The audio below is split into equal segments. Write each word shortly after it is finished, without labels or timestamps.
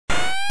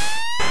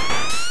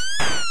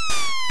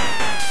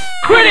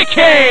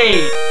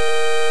Criticade!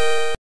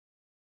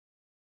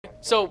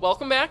 So,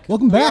 welcome back.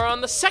 Welcome back. We are on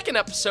the second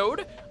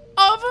episode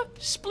of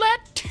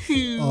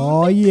Splatoon.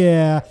 Oh,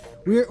 yeah.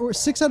 We're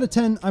 6 out of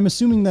 10. I'm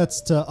assuming that's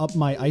to up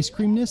my ice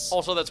creamness.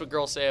 Also, that's what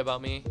girls say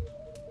about me.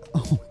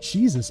 Oh,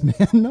 Jesus, man.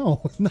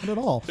 No, not at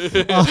all.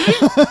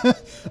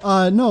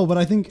 No, but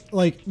I think,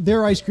 like,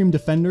 they're ice cream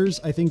defenders.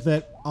 I think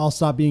that I'll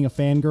stop being a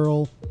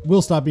fangirl.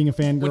 We'll stop being a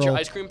fangirl. Once your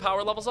ice cream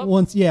power levels up?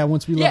 Once we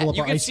level up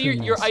you our can ice see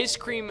cream. your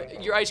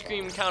ice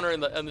cream counter in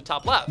the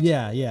top left.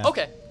 Yeah, yeah.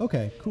 Okay.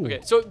 Okay, cool.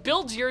 Okay, so it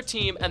builds your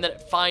team and then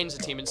it finds a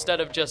team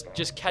instead of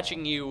just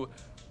catching you,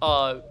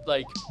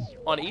 like,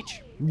 on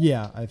each.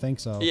 Yeah, I think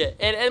so. Yeah,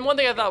 and one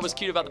thing I thought was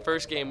cute about the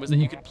first game was that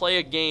you could play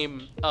a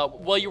game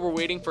while you were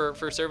waiting for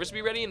service to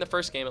be ready. In the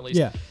first game, at least,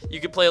 Yeah. you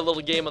could play a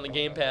little game on the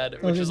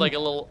gamepad, which was like a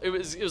little. It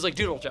was like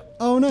Doodle Jump.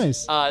 Oh,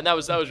 nice. And that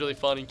was really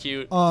fun and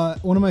cute.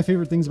 One of my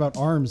favorite things about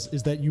ARMS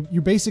is that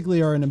you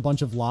basically are in a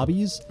bunch of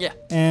lobbies. Yeah.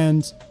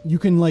 And you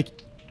can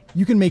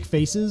make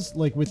faces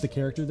like with the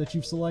character that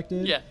you've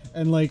selected. Yeah.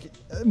 And like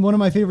one of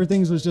my favorite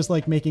things was just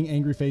like making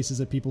angry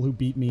faces at people who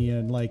beat me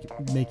and like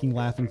making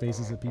laughing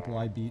faces at people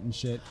I beat and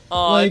shit.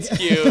 Oh, like, that's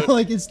cute.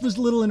 Like it's just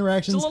little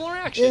interactions. It's a little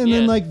interaction, and yeah.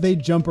 then like they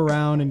jump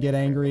around and get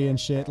angry and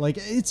shit. Like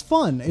it's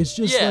fun. It's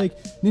just Yeah.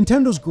 like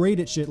Nintendo's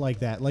great at shit like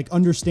that. Like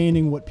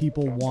understanding what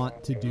people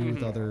want to do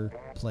with other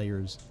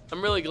players.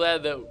 I'm really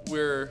glad that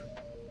we're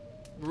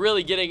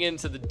really getting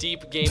into the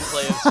deep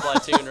gameplay of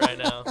Splatoon right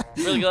now.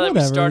 I'm really glad that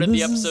we started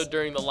the episode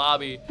during the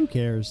lobby. Who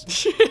cares?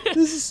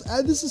 This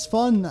is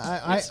fun.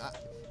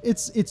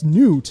 It's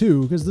new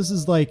too because this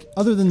is like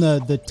other than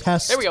the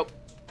test. There we go.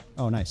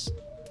 Oh, nice.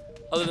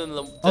 Other than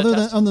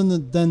the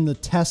than the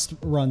test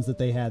runs that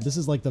they had, this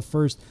is like the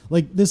first.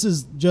 Like this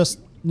is just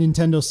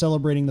Nintendo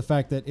celebrating the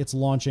fact that it's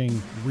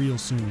launching real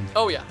soon.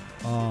 Oh yeah.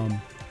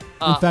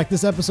 In fact,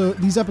 these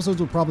episodes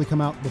will probably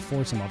come out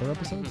before some other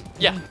episodes.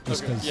 Yeah.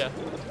 Just Okay. 'cause Yeah.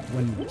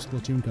 when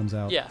Splatoon comes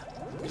out. Yeah.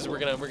 Because we're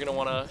gonna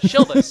want to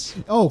shill this.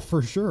 Oh,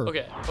 for sure.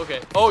 Okay. Okay.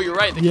 Oh, you're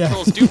right. The Yeah.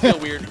 controls do feel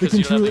weird because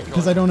you don't have the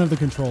Because controller. I don't have the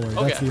controller.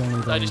 Okay. That's the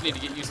only thing. I just need to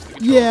get used to the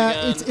controls Yeah,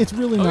 again. it's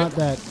really Okay. not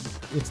that.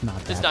 It's not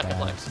that. It's not bad.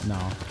 complex. No.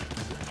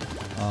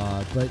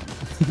 But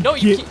No,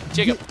 you can't,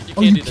 Jacob. You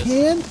can't you do this.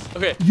 can?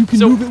 Okay. You can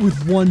so, move it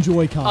with one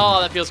Joy-Con. Oh,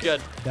 that feels good.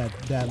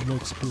 That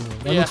looks cool.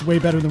 That Yeah. looks way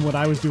better than what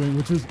I was doing,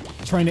 which was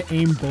trying to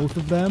aim both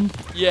of them.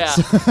 Yeah.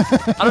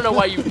 I don't know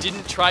why you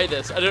didn't try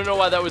this. I don't know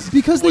why that was.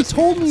 Because they was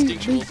told me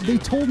instinctual to they you.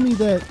 told me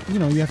that you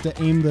have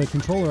to aim the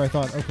controller. I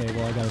thought, okay,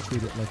 well I gotta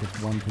treat it like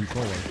it's one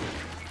controller.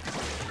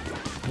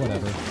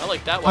 Whatever. I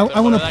like that I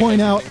one. want to point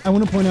out. I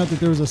want to point out that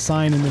there was a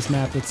sign in this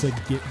map that said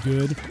 "Get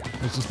Good."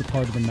 It's just a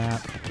part of the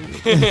map.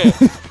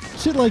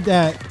 Shit like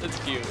that. That's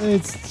cute.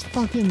 It's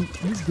fucking.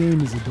 This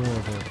game is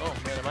adorable. Oh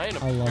man, am I in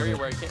I a love area it.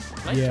 where I can't?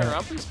 Can I Yeah. turn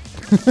around, please?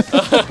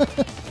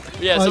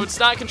 Yeah. So it's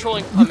not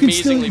controlling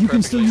amazingly you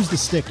can still perfectly. use the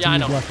stick Yeah, to I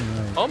move know. left and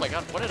right. Oh my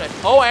god, what did I?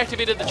 Oh, I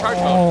activated the charge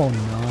mode. Oh,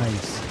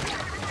 nice.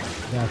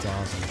 That's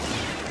awesome.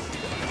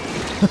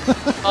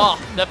 Oh,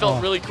 that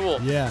felt really cool.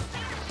 Yeah.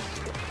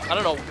 I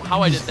don't know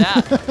how I did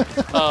that,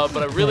 but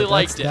I really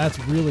liked it. That's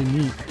really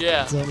neat.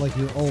 Yeah. It's like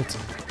your ult.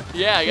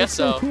 Yeah, I guess That's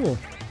so so. cool.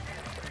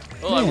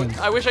 Well, Man.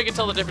 I wish I could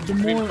tell the difference The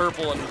between more-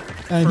 purple and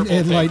And, purple.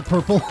 and thing. light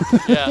purple.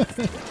 Yeah.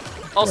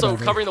 Also,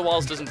 Whatever. covering the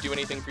walls doesn't do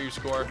anything for your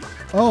score.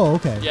 Oh,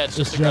 okay. Yeah, it's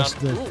just the ground.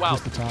 Ooh, wow.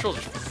 Just the top. Controls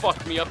just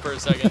fucked me up for a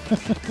seced.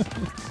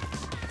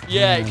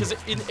 Yeah, Man. because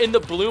in the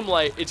bloom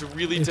light, it's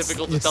really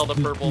difficult to tell the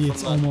purple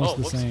It's from the. almost Oh,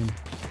 the whoops. same.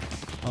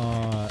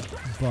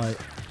 But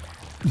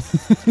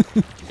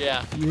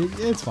Yeah.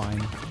 it's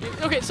fine.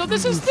 Okay, so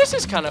this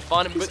is kind of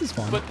fun, but is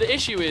fun. but the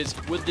issue is,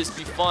 would this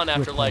be fun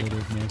after like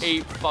Repetitiveness.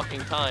 8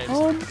 fucking times?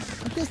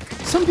 I guess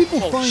some people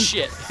Oh find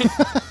shit.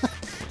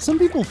 some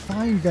people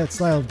find that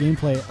style of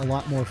gameplay a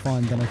lot more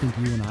fun than I think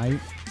you and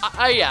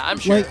I. Yeah, I'm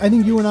sure. Like I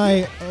think you and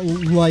I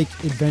like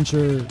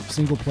adventure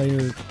single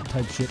player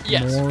type shit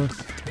Yes. more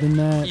than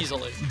that.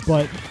 Easily.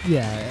 But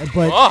yeah,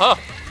 but Oh,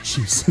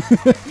 jeez.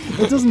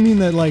 It doesn't mean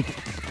that like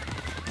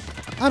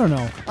I don't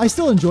know. I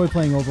still enjoy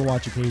playing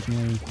Overwatch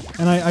occasionally,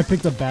 and I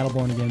picked up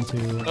Battleborn again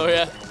too. oh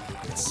yeah.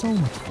 It's so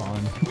much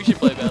fun. We should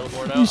play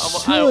Battleborn now. We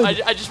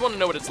should. I just want to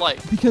know what it's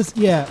like. Because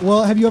yeah,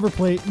 well, have you ever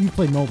played? You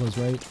played MOBAs,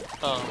 right?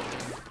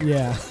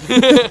 Yeah.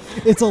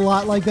 It's a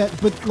lot like that,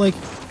 but like,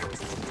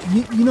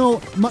 you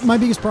know, my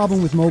biggest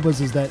problem with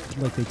MOBAs is that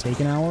like they take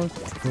an hour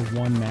for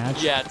one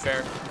match. Yeah, it's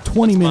fair.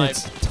 20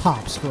 That's minutes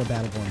tops for a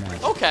Battleborn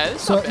match. Okay,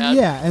 that's So not bad.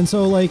 yeah, and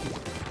so like,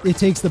 it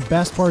takes the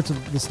best parts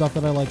of the stuff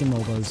that I like in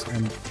MOBAs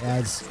and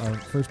adds a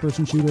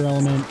first-person shooter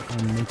element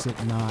and makes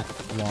it not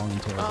long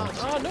and terrible.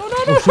 Oh, no.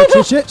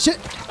 Oh shit!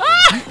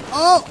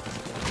 Oh!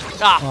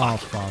 Ah, Oh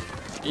fuck.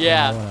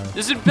 yeah. whatever.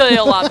 This would be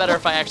a lot better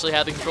if I actually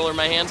had the controller in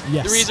my hands.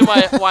 Yes. The reason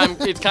why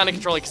it's kind of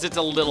controlling because it's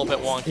a little bit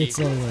wonky. It's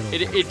a little.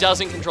 It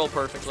doesn't control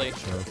perfectly.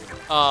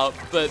 Sure.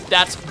 But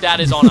that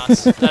is on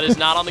us. That is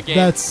not on the game.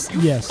 That's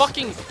you yes.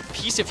 fucking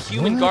piece of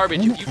human What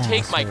garbage. an If you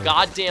take my asshole.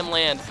 goddamn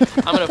land,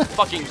 I'm gonna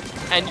fucking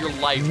end your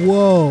life.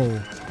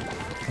 Whoa.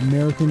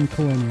 American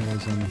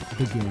colonialism,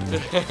 the game.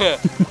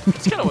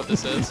 It's kind of what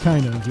this is.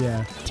 Kind of,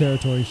 yeah.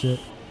 Territory shit.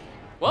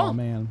 Well, oh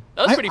man,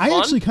 that was pretty fun. I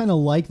actually kind of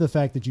like the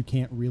fact that you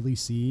can't really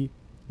see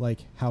like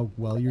how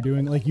well you're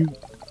doing. Like you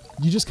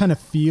just kind of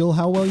feel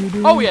how well you're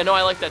doing. Oh yeah, no,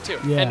 I like that too.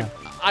 Yeah. And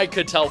I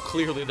could tell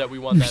clearly that we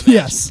won that match.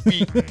 Yes.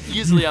 We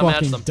easily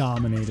outmatched them.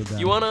 Dominated them.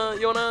 You wanna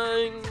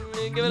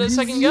give it a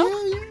second go?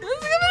 Yeah.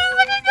 Let's give it a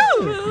second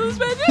go. This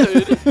man,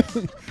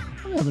 dude.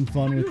 I'm having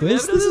fun with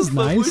this. This is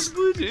nice.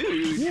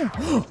 Yeah.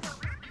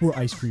 We're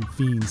ice cream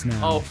fiends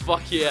now. Oh,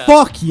 fuck yeah.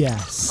 Fuck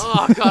yes.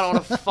 Oh, God, I want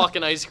a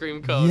fucking ice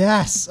cream cone.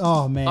 Yes.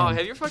 Oh, man. Oh,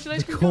 have you ever fucked an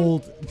ice cream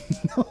cone?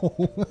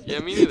 No. Yeah,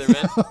 me neither,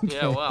 man. Okay.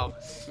 Yeah, wow.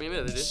 Me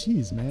neither, dude.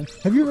 Jeez, man.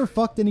 Have you ever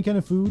fucked any kind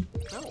of food?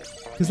 No.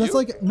 Because that's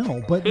like,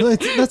 no, but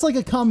that's like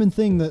a common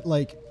thing that,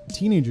 like,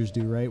 teenagers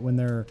do, right? When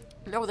they're...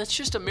 No, that's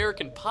just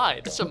American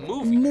Pie. That's a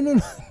movie.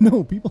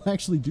 No. People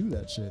actually do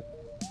that shit.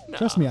 Nah.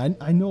 Trust me,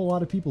 I know a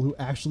lot of people who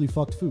actually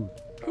fucked food.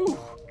 Whew.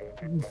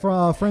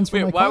 Friends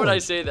from my college. Why would I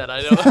say that?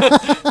 I know.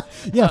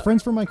 Yeah,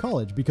 friends from my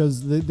college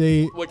because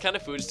they. What kind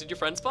of foods did your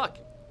friends fuck?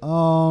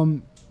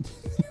 I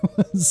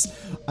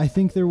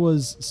think there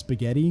was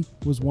spaghetti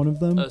was one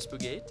of them.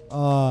 Spaghetti?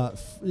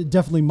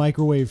 Definitely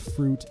microwave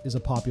fruit is a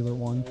popular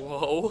one.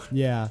 Whoa.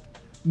 Yeah.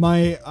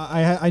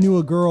 I knew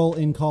a girl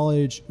in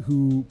college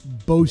who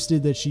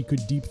boasted that she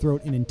could deep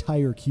throat an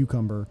entire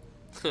cucumber.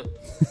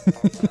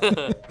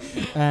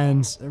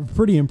 And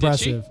pretty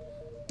impressive. Did she?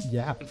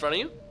 Yeah. In front of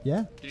you?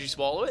 Yeah. Did you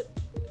swallow it?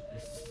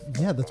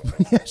 Yeah,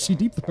 she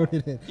deep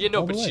throated it. Yeah,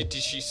 no, but did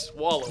she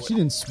swallow it? She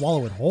didn't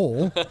swallow it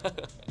whole.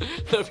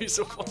 That'd be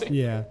so funny.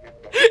 Yeah.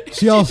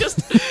 She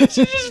just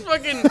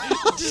fucking.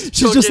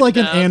 She's just like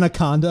an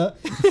anaconda.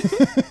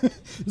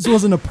 This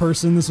wasn't a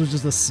person. This was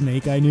just a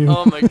snake I knew.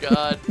 Oh my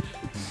god.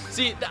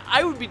 See,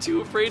 I would be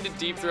too afraid to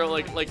deep throat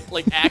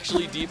like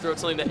actually deep throat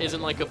something that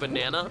isn't like a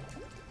banana.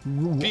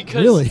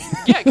 Because really?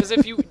 Yeah, because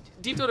if you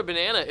deep throat a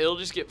banana, it'll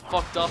just get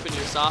fucked up in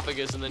your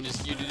esophagus, and then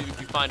just you'd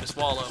be fine to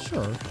swallow.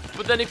 Sure.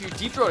 But then if you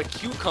deep throat a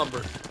cucumber,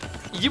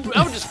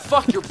 that would just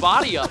fuck your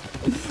body up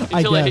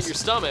until it hit your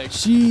stomach.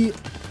 She,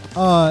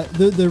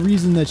 the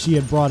reason that she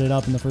had brought it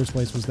up in the first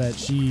place was that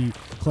she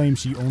claimed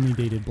she only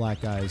dated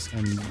black guys,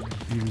 and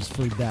it was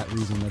for that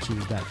reason that she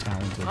was that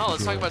talented. Oh,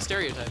 let's talk about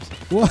stereotypes.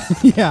 Well,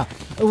 yeah.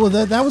 Well,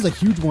 that was a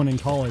huge one in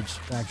college,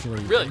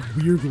 actually. Really?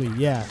 Weirdly,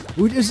 yeah.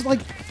 It's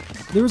like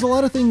there was a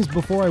lot of things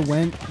before I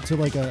went to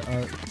like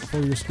a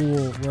four-year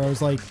school where I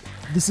was like,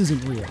 this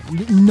isn't real.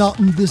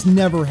 This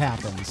never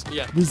happens.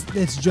 Yeah.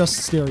 It's just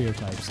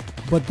stereotypes.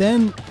 But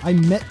then I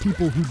met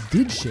people who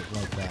did shit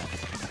like that.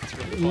 That's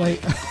really funny.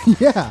 Like,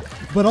 yeah.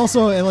 But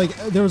also, like,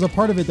 there was a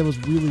part of it that was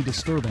really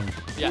disturbing.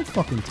 Yeah. Don't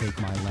fucking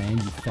take my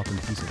land, you fucking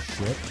piece of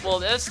shit. Well,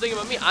 that's the thing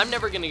about me. I'm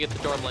never gonna get the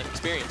dorm life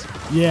experience.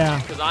 Yeah.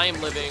 Because I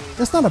am living.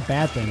 That's not a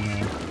bad thing,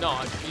 though.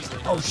 No,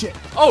 easily. Oh shit.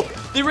 Oh,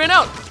 they ran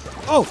out.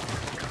 Oh.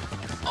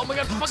 Oh my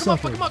god, fuck him up,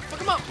 fuck him up, fuck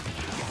him up.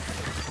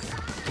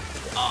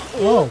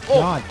 Oh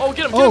god. Oh,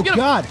 get him, get him, get him. Oh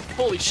god.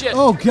 Holy shit.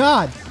 Oh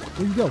god.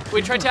 Where'd you go?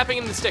 Wait, try tapping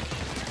in the stick.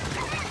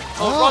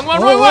 Oh, wrong one,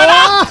 wrong one.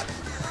 Ah!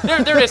 There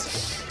it is.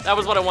 That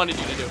was what I wanted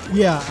you to do.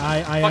 Yeah,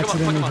 I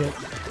accidentally hit.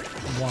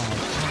 Wow.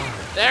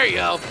 There you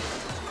go.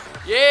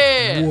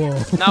 Yeah.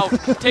 Whoa. Now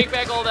take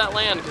back all that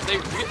land because they.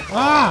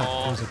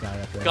 Ah. There's a guy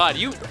up there. God,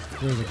 you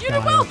did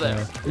well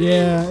there.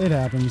 Yeah, it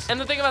happens. And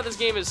the thing about this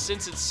game is,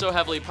 since it's so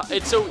heavily,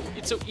 it's so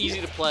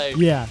easy to play.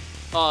 Yeah.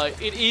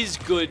 It is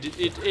good.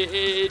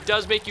 It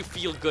does make you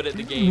feel good at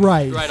the game.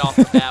 Right. Right off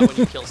the bat when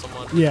you kill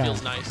someone. Yeah. It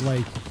feels nice.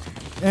 Like,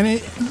 and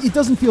it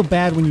doesn't feel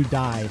bad when you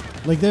die.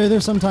 Like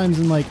there's sometimes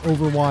in like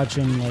Overwatch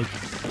and like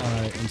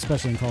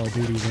especially in Call of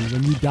Duty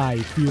when you die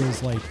it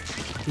feels like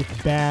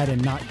it's bad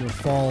and not your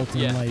fault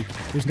and like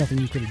there's nothing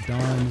you could have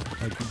done.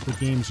 Like the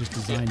game's just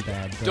designed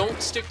bad. But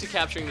don't stick to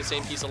capturing the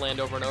same piece of land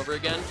over and over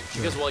again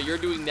because while you're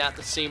doing that,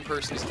 the same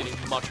person is getting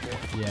much more.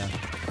 Yeah.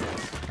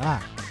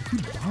 Ah, I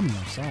keep bombing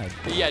our side.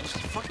 But yeah, just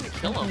fucking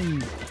kill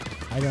him.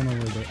 I don't know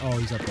where they. Oh,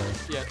 he's up there.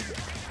 Yeah.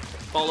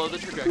 Follow the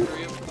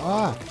trajectory.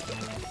 Ah.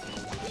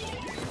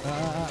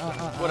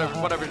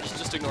 Whatever.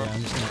 Just ignore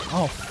him.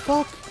 Oh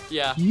fuck.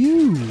 Yeah.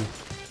 You.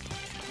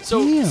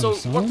 So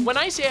son. when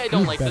I say I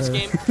don't like this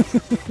game,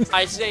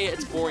 I say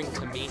it's boring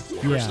to me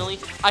personally.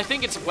 Yeah. I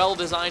think it's well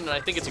designed and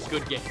I think it's a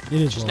good game.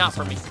 It is just well not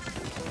for me.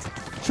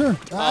 Sure.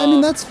 I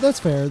mean that's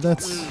fair.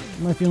 That's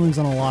my feelings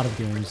on a lot of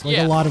games. Like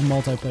a lot of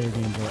multiplayer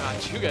games.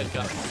 God, you guys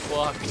got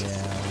fucked.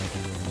 Yeah.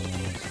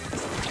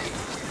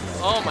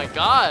 Oh my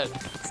god.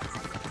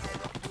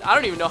 I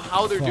don't even know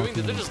how they're doing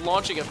this. They're just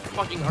launching a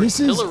fucking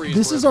artillery.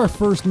 This is our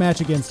first match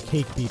against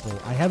Cake people.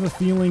 I have a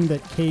feeling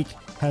that Cake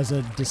has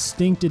a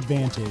distinct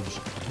advantage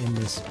in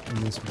this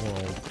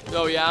world.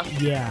 Oh yeah?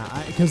 Yeah,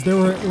 because there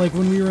were like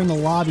when we were in the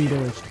lobby, there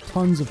were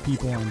tons of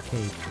people on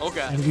Cake.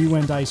 Okay. And we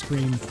went ice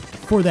cream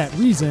for that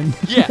reason.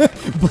 Yeah.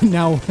 But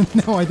now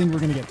I think we're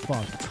gonna get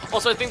fucked.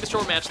 Also, I think the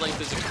short match length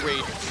is a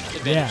great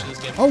advantage in this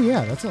game. Oh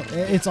yeah,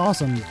 it's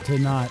awesome to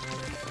not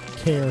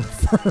care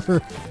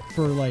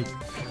for like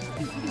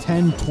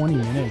 10, 20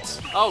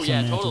 minutes. Oh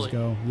yeah, totally.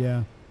 Go.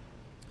 Yeah.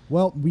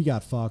 Well, we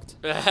got fucked.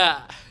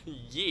 Yeah.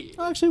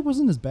 Actually, it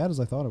wasn't as bad as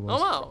I thought it was.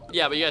 Oh wow.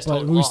 Yeah, but you guys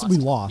totally lost. We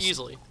lost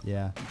easily.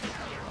 Yeah.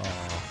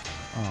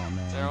 Oh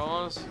man. They're on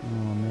almost.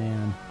 Oh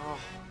man. Oh.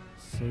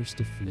 First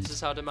defeat. This is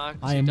how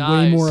democracy I am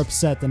dies. way more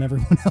upset than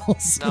everyone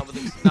else. Not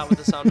with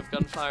the sound of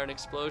gunfire and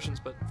explosions,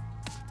 but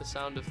the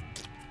sound of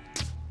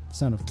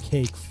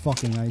cake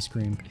fucking ice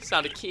cream.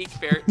 Sound of cake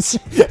farts.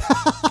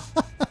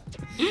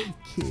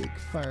 Cake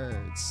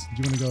farts. Do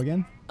you want to go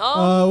again?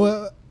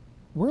 Well,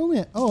 we're only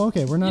at,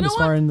 okay, we're not as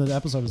far in the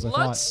episode as I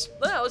thought.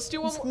 Yeah, let's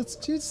do one more.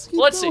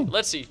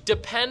 Let's see.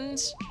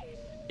 Depends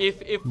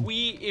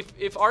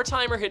if our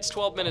timer hits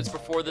 12 minutes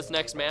before this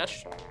next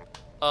match,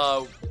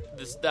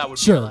 that would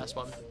be the last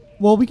one.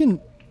 Well, we could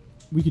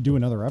do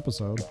another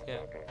episode. Yeah.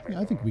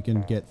 I think we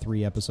can get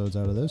 3 episodes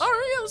out of this. All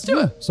right, yeah, let's do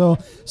it. So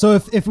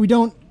if we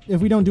don't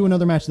do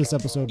another match this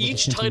episode, we'll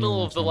each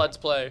title of the Let's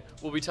Play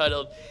will be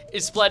titled,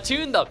 "Is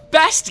Splatoon the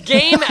best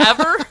game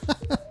ever?"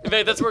 In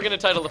fact, that's what we're gonna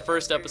title the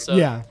first episode.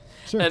 Yeah,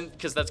 sure. And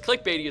because that's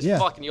clickbaity as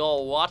fuck, and you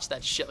all watch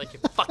that shit like you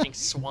fucking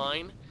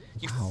swine,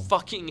 you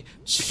fucking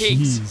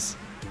pigs. Jeez.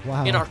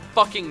 Wow. In our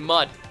fucking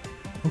mud.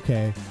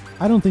 Okay,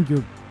 I don't think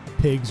you're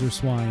pigs or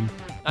swine.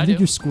 I think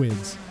do. you're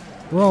squids.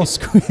 We're all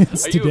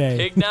squids today. Are you a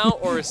pig now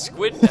or a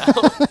squid now?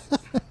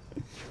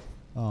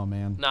 Oh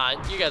man. Nah,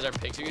 you guys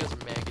aren't pigs. You guys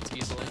are maggots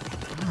easily.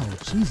 Wow,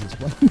 Jesus!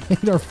 Why do you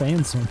hate our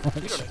fans so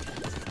much?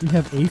 We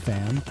have a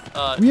fan.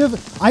 We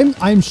have.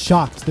 I'm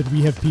shocked that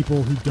we have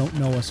people who don't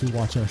know us who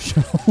watch our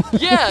show.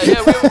 Yeah. We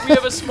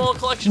have a small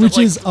collection which of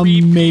like is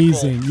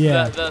amazing.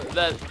 Yeah.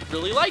 That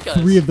really like us.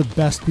 3 of the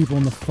best people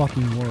in the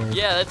fucking world.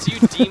 Yeah, that's you,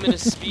 Demon of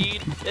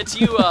Speed. That's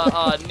you,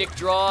 Nick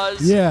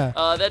Draws. Yeah.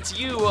 That's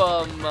you,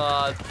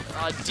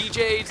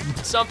 DJ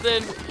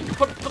something.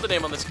 Put the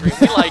name on the screen.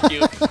 We like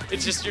you.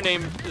 It's just your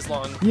name is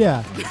long.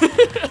 Yeah.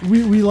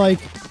 we like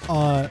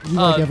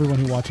everyone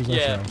who watches our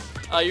show.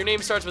 Your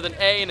name starts with an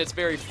A and it's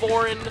very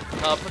foreign.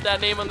 Put that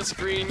name on the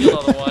screen. You'll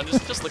know the one.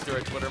 Just look through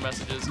our Twitter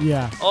messages.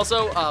 Yeah.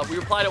 Also, we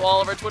reply to all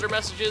of our Twitter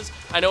messages.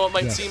 I know it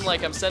might seem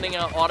like I'm sending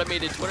out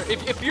automated Twitter.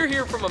 If you're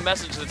here from a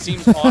message that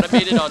seems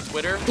automated on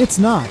Twitter, it's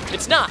not.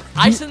 It's not.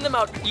 I send them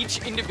out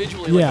each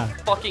individually like a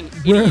fucking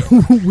idiot.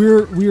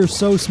 We are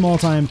so small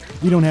time.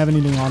 We don't have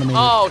anything automated.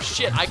 Oh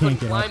shit! I couldn't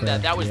climb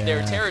that. That was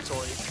their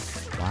territory.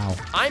 Wow.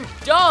 I'm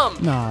dumb.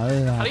 Nah.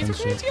 How do you throw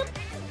grenades again?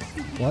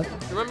 What?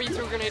 Remember you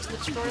threw grenades in the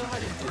tutorial? How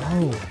do you do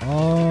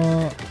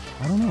that?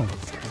 I don't know.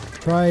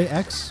 Try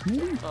X,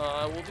 maybe?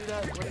 We'll do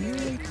that.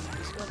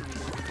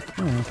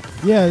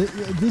 Yeah,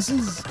 this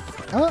is...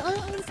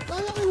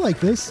 I like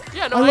this.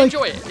 Yeah, no, I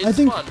enjoy it. It's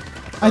fun.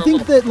 I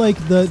think that, like,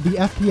 the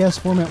FPS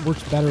format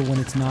works better when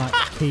it's not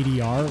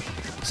KDR.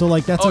 So,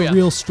 like, that's a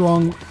real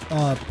strong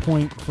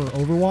point for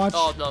Overwatch.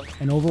 Oh, no.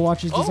 And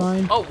Overwatch's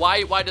design. Oh,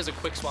 why does a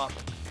quick swap?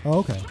 Oh,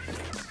 okay.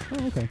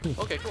 Oh, okay, cool.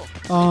 Okay, cool.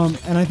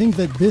 And I think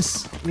that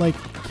this, like,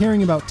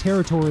 caring about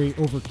territory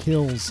over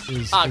kills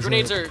is...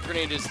 grenade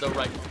is the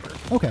right number.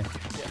 Okay.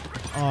 Yeah.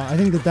 I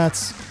think that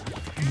that's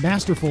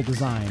masterful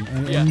design,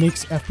 and it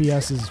makes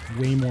FPSs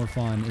way more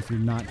fun if you're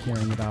not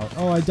caring about,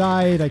 oh, I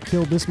died, I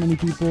killed this many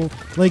people.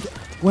 Like,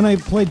 when I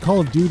played Call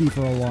of Duty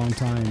for a long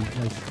time,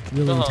 like,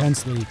 really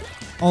intensely,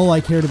 all I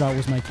cared about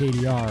was my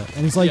KDR.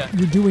 And it's like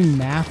you're doing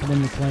math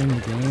when you're playing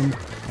the game,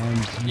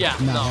 and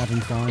not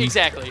having fun.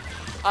 Exactly.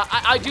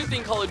 I do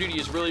think Call of Duty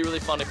is really, really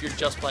fun if you're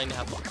just playing to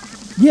have fun.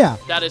 Yeah.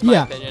 That is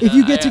my opinion. If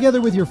you get together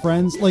with your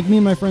friends, like me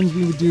and my friends,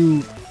 we would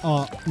do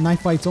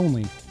knife fights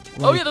only.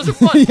 Like, oh yeah, those are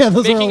fun. Yeah,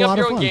 those Making are a up lot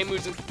your of own fun.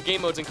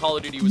 game modes in Call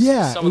of Duty was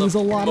some of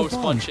the most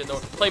fun shit in the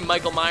world. Playing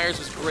Michael Myers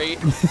was great.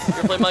 You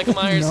ever play Michael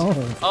Myers? No.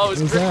 Oh, it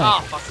was great.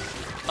 Oh, fuck.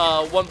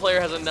 One player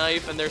has a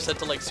knife and they're set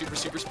to like super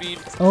speed.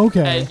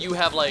 Okay. And you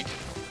have like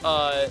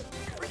fuck.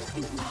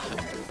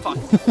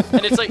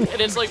 And it's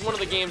like one of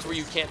the games where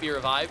you can't be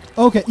revived.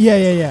 Okay.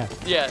 Yeah.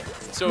 Yeah.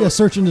 So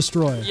search and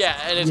destroy. Yeah,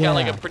 and it's got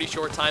like a pretty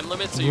short time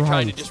limit, so you're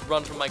trying to just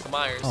run from Michael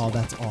Myers. Oh,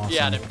 that's awesome.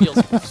 Yeah, and it feels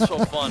so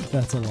fun.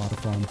 That's a lot of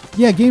fun.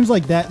 Yeah, games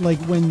like that, like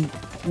when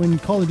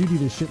Call of Duty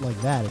does shit like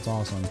that, it's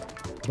awesome.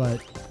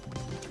 But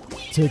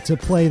to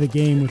play the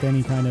game with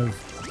any kind of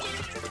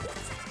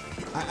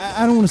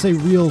I don't want to say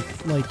real,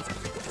 like,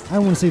 I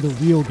don't want to say the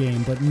real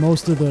game, but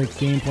most of the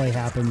gameplay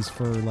happens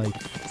for, like,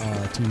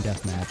 team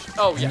deathmatch.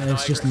 Oh, yeah, and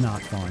it's just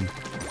not fun.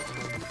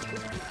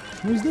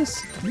 What is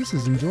this? This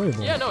is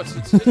enjoyable. Yeah, no,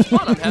 it's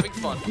fun. I'm having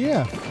fun.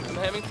 Yeah. I'm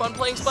having fun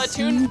playing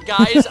Splatoon.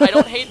 Guys, I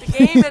don't hate the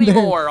game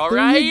anymore, all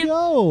right? There you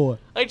go.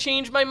 I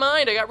changed my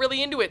mind. I got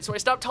really into it, so I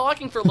stopped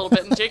talking for a little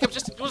bit, and Jacob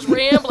just was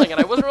rambling, and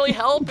I wasn't really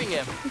helping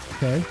him.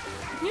 Okay.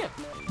 Yeah.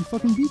 You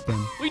fucking beat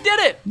them. We did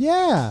it.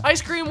 Yeah.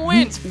 Ice cream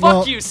wins.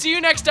 Fuck you. See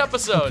you next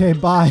episode. Okay,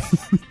 bye.